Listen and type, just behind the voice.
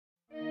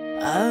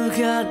I've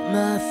got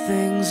my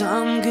things,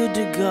 I'm good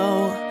to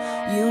go.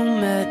 You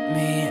met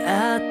me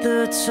at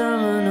the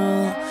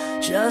terminal.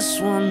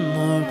 Just one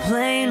more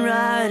plane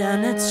ride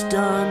and it's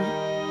done.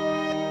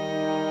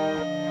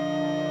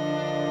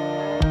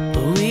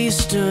 We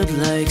stood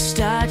like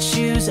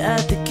statues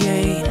at the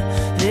gate.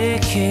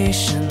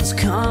 Vacations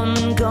come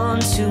and gone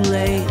too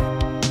late.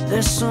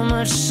 There's so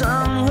much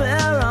sun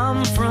where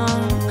I'm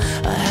from.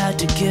 I had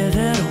to give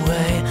it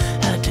away,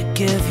 had to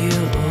give you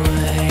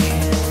away.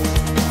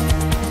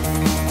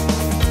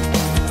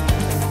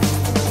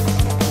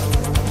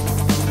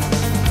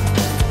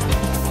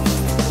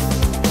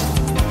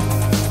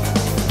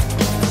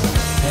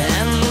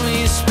 And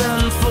we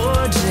spent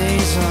 4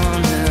 days on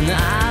an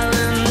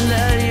island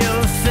at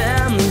your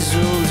family's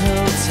old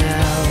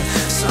hotel.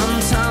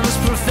 Sometimes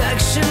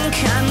perfection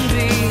can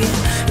be,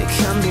 it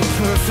can be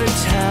perfect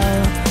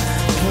hell,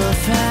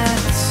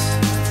 perfect.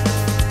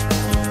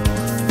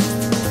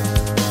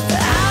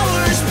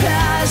 Hours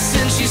pass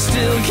and she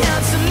still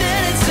counts the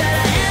minutes that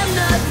I am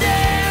not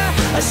there.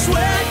 I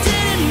swear I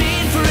didn't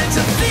mean for it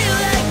to feel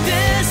like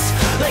this,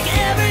 like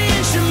every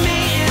inch of me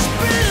is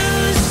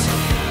bruised,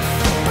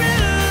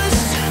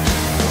 bruised.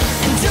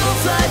 And don't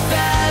fly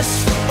fast,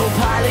 oh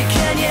pilot,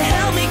 can you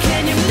help me,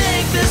 can you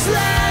make this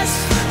last?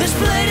 This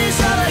blade is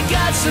all I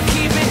got, so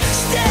keep it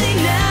steady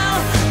now,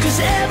 'cause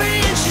every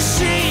inch you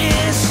see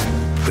is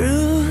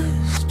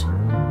bruised.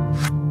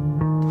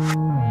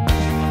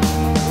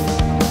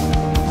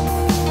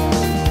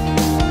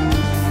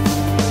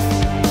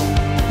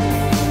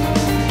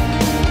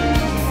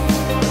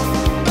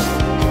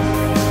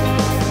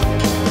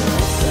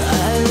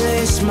 I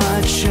lace my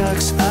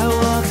chucks, I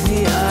walk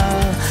the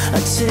aisle, I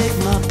take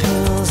my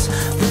pills,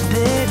 the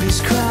babies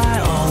cry.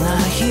 All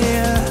I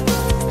hear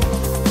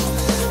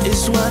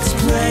is what's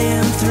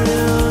playing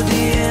through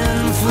the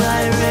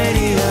in-flight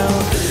radio.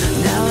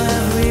 Now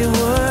every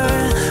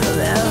word of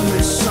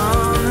every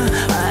song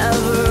I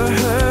ever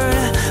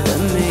heard that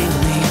made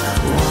me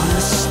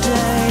wanna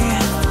stay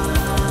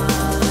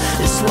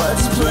is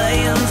what's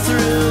playing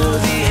through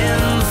the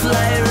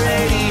in-flight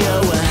radio.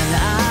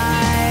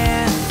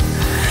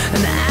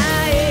 And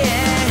I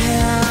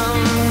am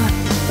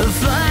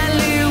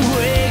finally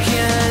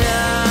waking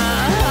up.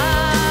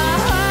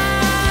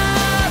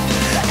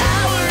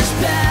 Hours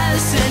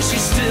pass and she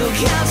still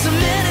counts the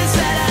minutes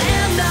that I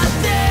am not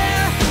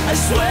there. I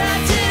swear I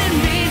didn't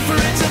mean for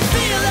it to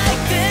feel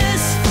like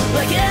this,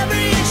 like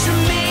every inch of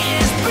me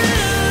is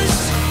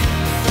bruised,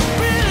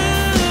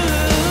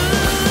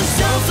 bruised.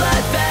 Don't fly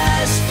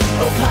fast,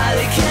 oh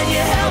pilot, can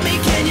you help me,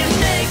 can you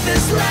make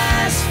this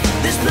last?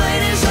 This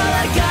plane is all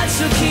I got,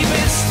 so keep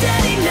it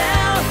steady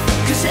now,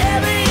 'cause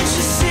every inch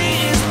you see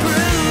is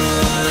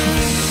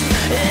bruised,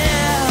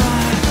 yeah.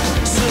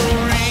 So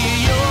read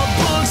your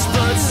books,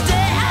 but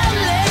stay out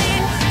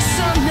late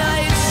some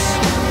nights,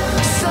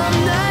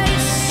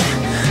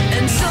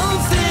 and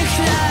don't think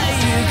that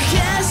you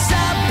can't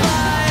stop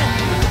by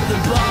the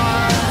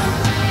bar.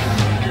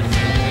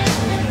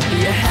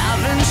 You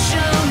haven't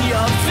shown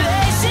your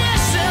face yet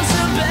since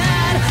the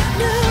bad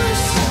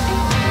news.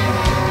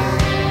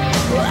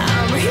 Well,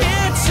 I'm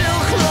here till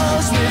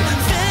close with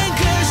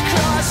fingers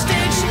crossed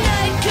each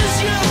night, 'cause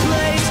your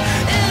place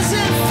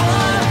isn't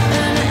far.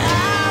 And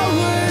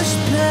hours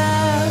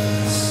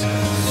pass,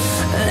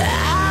 and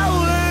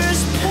hours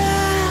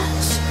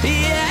pass,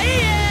 yeah,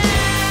 yeah.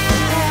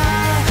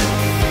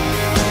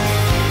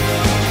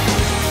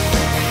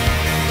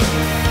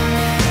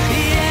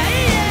 Yeah,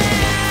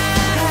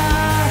 yeah.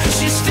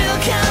 She still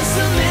counts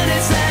the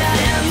minutes that I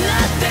am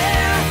not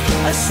there.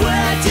 I swear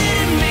I did.